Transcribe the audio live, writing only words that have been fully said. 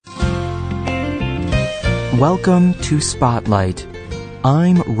Welcome to Spotlight.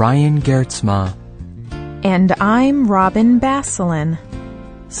 I'm Ryan Geertsma. And I'm Robin Basselin.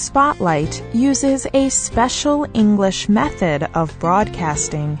 Spotlight uses a special English method of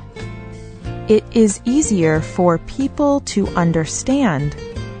broadcasting. It is easier for people to understand,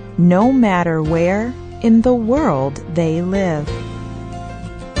 no matter where in the world they live.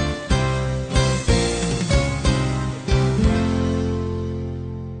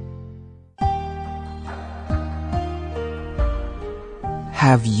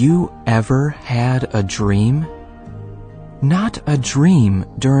 Have you ever had a dream? Not a dream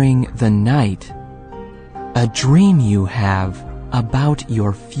during the night. A dream you have about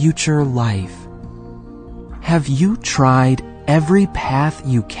your future life. Have you tried every path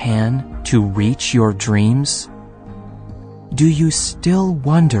you can to reach your dreams? Do you still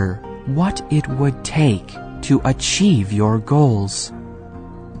wonder what it would take to achieve your goals?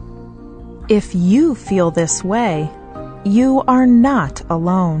 If you feel this way, you are not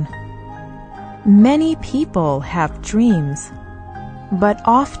alone. Many people have dreams, but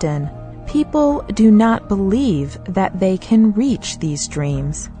often people do not believe that they can reach these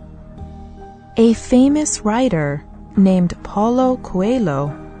dreams. A famous writer named Paulo Coelho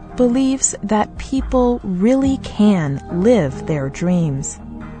believes that people really can live their dreams.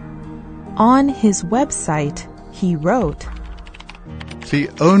 On his website, he wrote, "The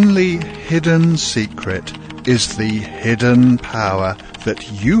only hidden secret is the hidden power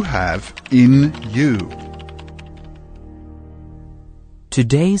that you have in you."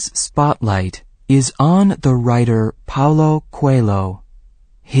 Today's spotlight is on the writer Paulo Coelho.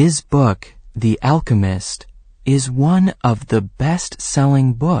 His book, The Alchemist, is one of the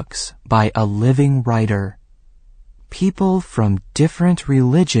best-selling books by a living writer. People from different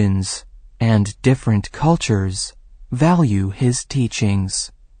religions and different cultures value his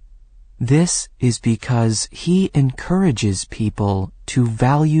teachings. This is because he encourages people to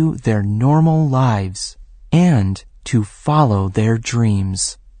value their normal lives and to follow their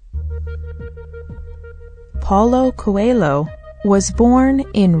dreams. Paulo Coelho was born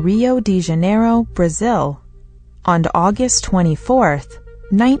in Rio de Janeiro, Brazil, on August 24,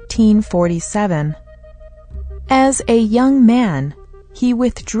 1947. As a young man, he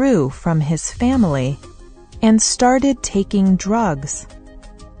withdrew from his family and started taking drugs.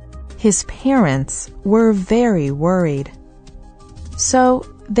 His parents were very worried, so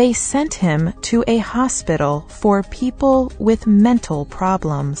they sent him to a hospital for people with mental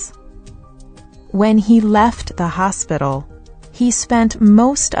problems. When he left the hospital, he spent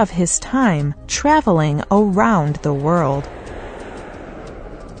most of his time traveling around the world.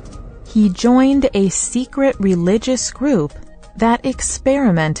 He joined a secret religious group that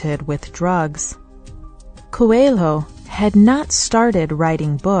experimented with drugs. Coelho had not started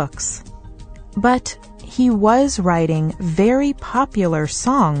writing books, but he was writing very popular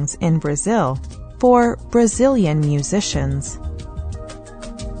songs in Brazil for Brazilian musicians.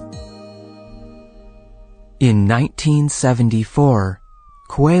 In 1974,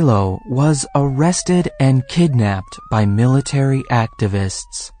 Coelho was arrested and kidnapped by military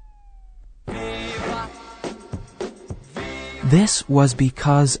activists. This was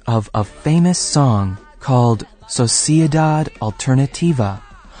because of a famous song called Sociedade Alternativa,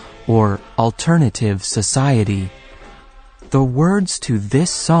 or Alternative Society. The words to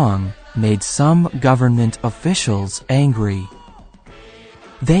this song made some government officials angry.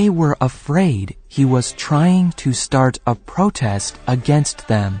 They were afraid he was trying to start a protest against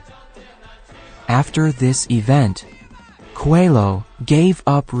them. After this event, Coelho gave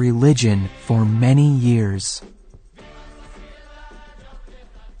up religion for many years.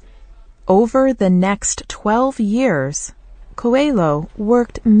 Over the next 12 years, Coelho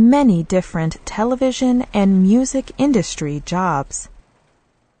worked many different television and music industry jobs.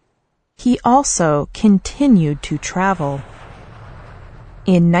 He also continued to travel.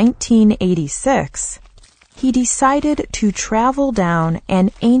 In 1986, he decided to travel down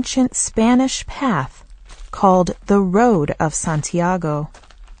an ancient Spanish path called the Road of Santiago.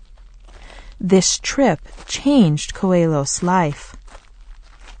 This trip changed Coelho's life.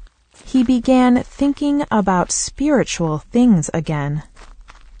 He began thinking about spiritual things again.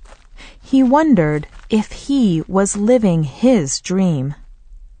 He wondered if he was living his dream.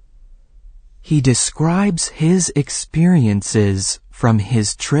 He describes his experiences from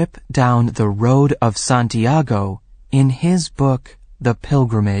his trip down the Road of Santiago in his book, The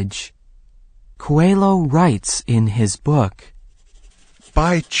Pilgrimage. Coelho writes in his book,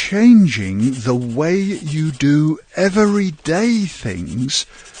 "By changing the way you do everyday things,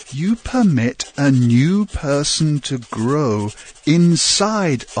 you permit a new person to grow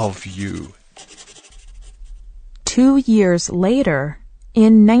inside of you." 2 years later,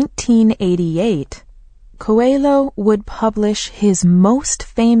 in 1988, Coelho would publish his most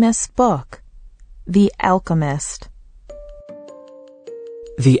famous book, The Alchemist.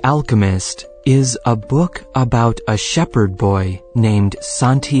 The Alchemist is a book about a shepherd boy named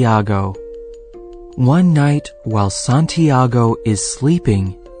Santiago. One night while Santiago is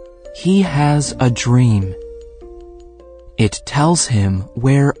sleeping, he has a dream. It tells him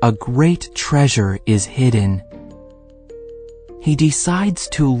where a great treasure is hidden. He decides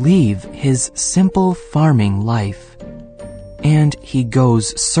to leave his simple farming life, and he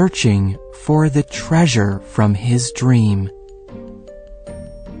goes searching for the treasure from his dream.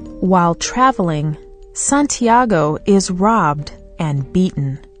 While traveling, Santiago is robbed and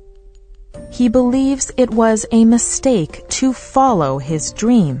beaten. He believes it was a mistake to follow his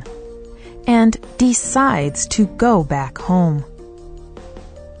dream and decides to go back home.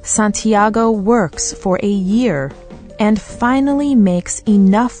 Santiago works for a year and finally makes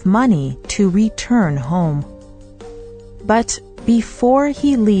enough money to return home. But before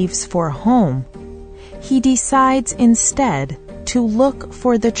he leaves for home, he decides instead to look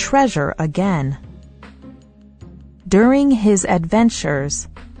for the treasure again. During his adventures,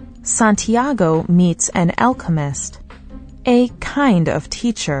 Santiago meets an alchemist, a kind of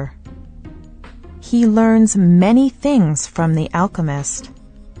teacher. He learns many things from the alchemist.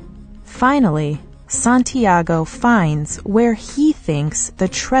 Finally, Santiago finds where he thinks the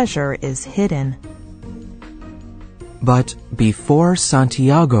treasure is hidden. But before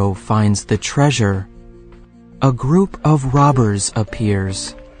Santiago finds the treasure, a group of robbers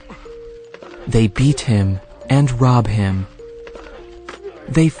appears. They beat him and rob him.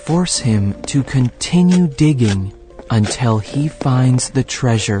 They force him to continue digging until he finds the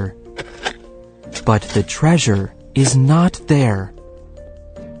treasure. But the treasure is not there.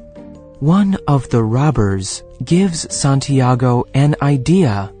 One of the robbers gives Santiago an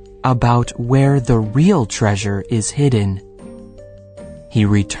idea about where the real treasure is hidden. He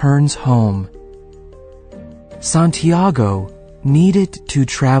returns home. Santiago needed to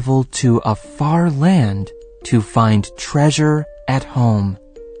travel to a far land to find treasure at home.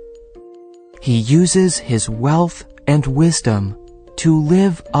 He uses his wealth and wisdom to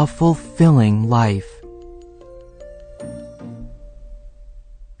live a fulfilling life.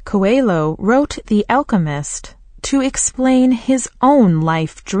 Coelho wrote The Alchemist to explain his own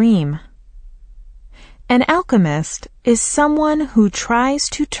life dream. An alchemist is someone who tries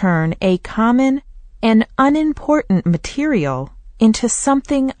to turn a common and unimportant material into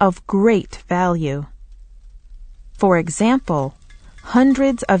something of great value. For example,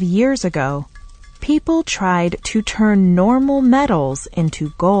 hundreds of years ago, people tried to turn normal metals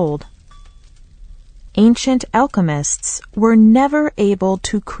into gold. Ancient alchemists were never able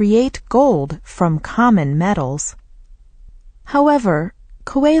to create gold from common metals. However,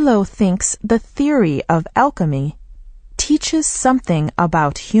 Coelho thinks the theory of alchemy teaches something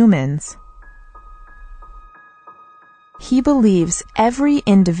about humans. He believes every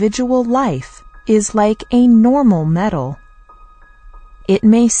individual life is like a normal metal. It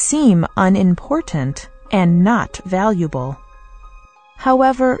may seem unimportant and not valuable.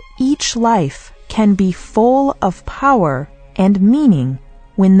 However, each life can be full of power and meaning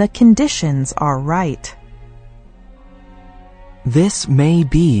when the conditions are right. This may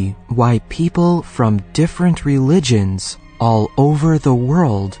be why people from different religions all over the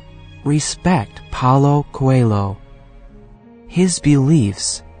world respect Paulo Coelho. His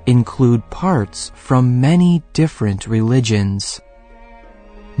beliefs include parts from many different religions.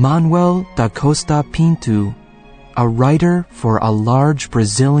 Manuel da Costa Pinto, a writer for a large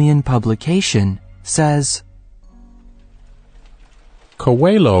Brazilian publication, says,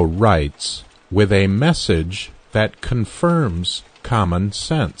 Coelho writes with a message that confirms common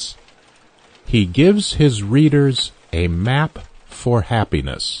sense. He gives his readers a map for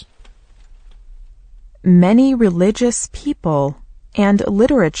happiness. Many religious people and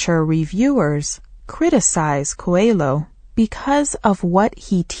literature reviewers criticize Coelho because of what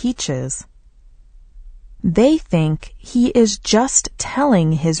he teaches. They think he is just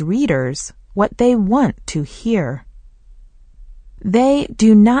telling his readers what they want to hear. They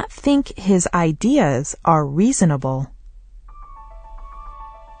do not think his ideas are reasonable.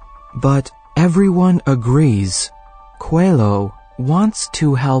 But everyone agrees Coelho wants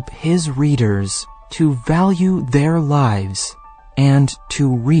to help his readers to value their lives and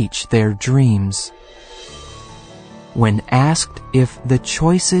to reach their dreams. When asked if the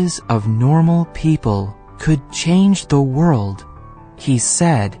choices of normal people could change the world, he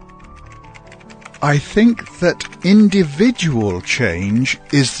said, I think that individual change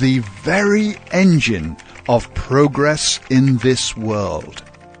is the very engine of progress in this world.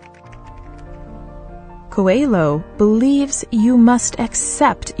 Coelho believes you must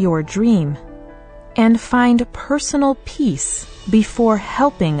accept your dream and find personal peace before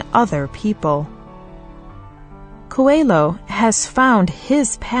helping other people. Coelho has found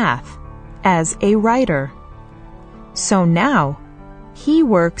his path as a writer, so now he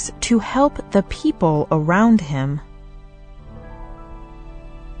works to help the people around him.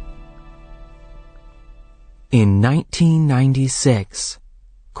 In 1996,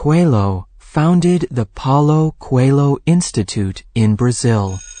 Coelho founded the Paulo Coelho Institute in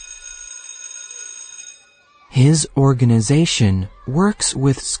Brazil. His organization works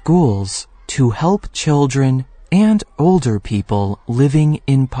with schools to help children and older people living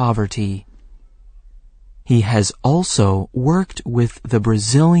in poverty. He has also worked with the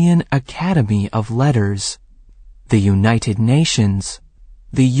Brazilian Academy of Letters, the United Nations,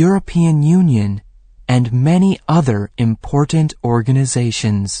 the European Union, and many other important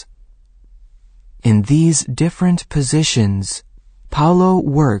organizations. In these different positions, Paulo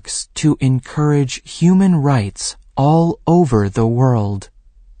works to encourage human rights all over the world.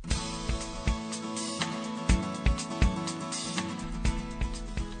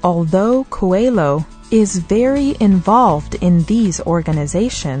 Although Coelho is very involved in these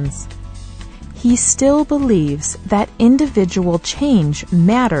organizations, he still believes that individual change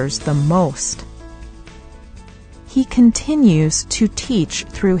matters the most. He continues to teach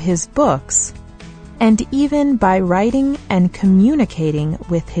through his books, and even by writing and communicating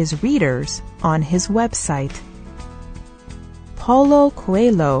with his readers on his website. Paulo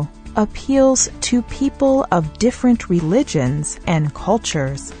Coelho appeals to people of different religions and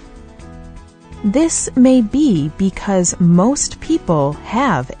cultures. This may be because most people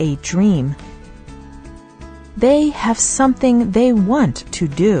have a dream. They have something they want to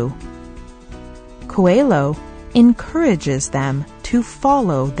do. Coelho encourages them to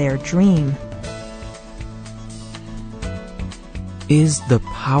follow their dream. Is the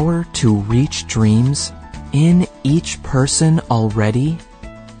power to reach dreams in each person already?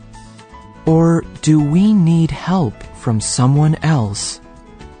 Or do we need help from someone else?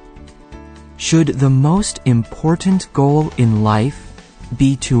 Should the most important goal in life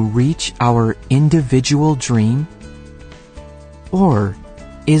be to reach our individual dream? Or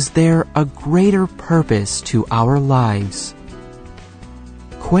is there a greater purpose to our lives?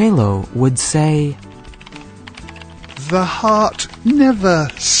 Coelho would say, "The heart never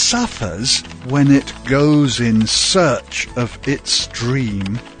suffers when it goes in search of its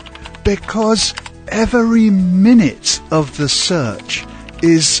dream, because every minute of the search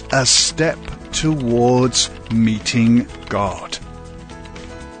is a step towards meeting God."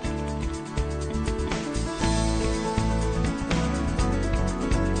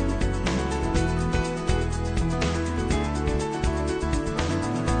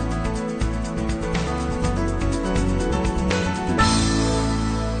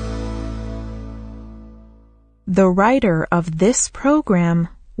 The writer of this program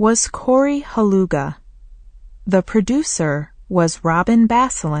was Corey Haluga. The producer was Robin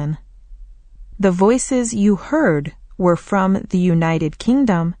Basselin. The voices you heard were from the United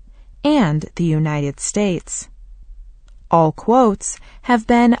Kingdom and the United States. All quotes have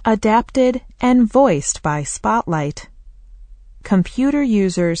been adapted and voiced by Spotlight. Computer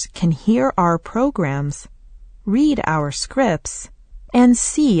users can hear our programs, read our scripts, and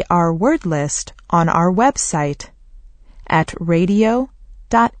see our word list on our website at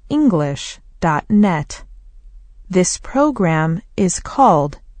radio.english.net. This program is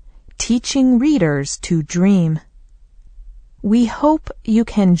called Teaching Readers to Dream. We hope you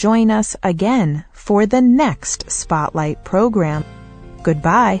can join us again for the next Spotlight program.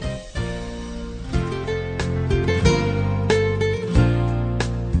 Goodbye.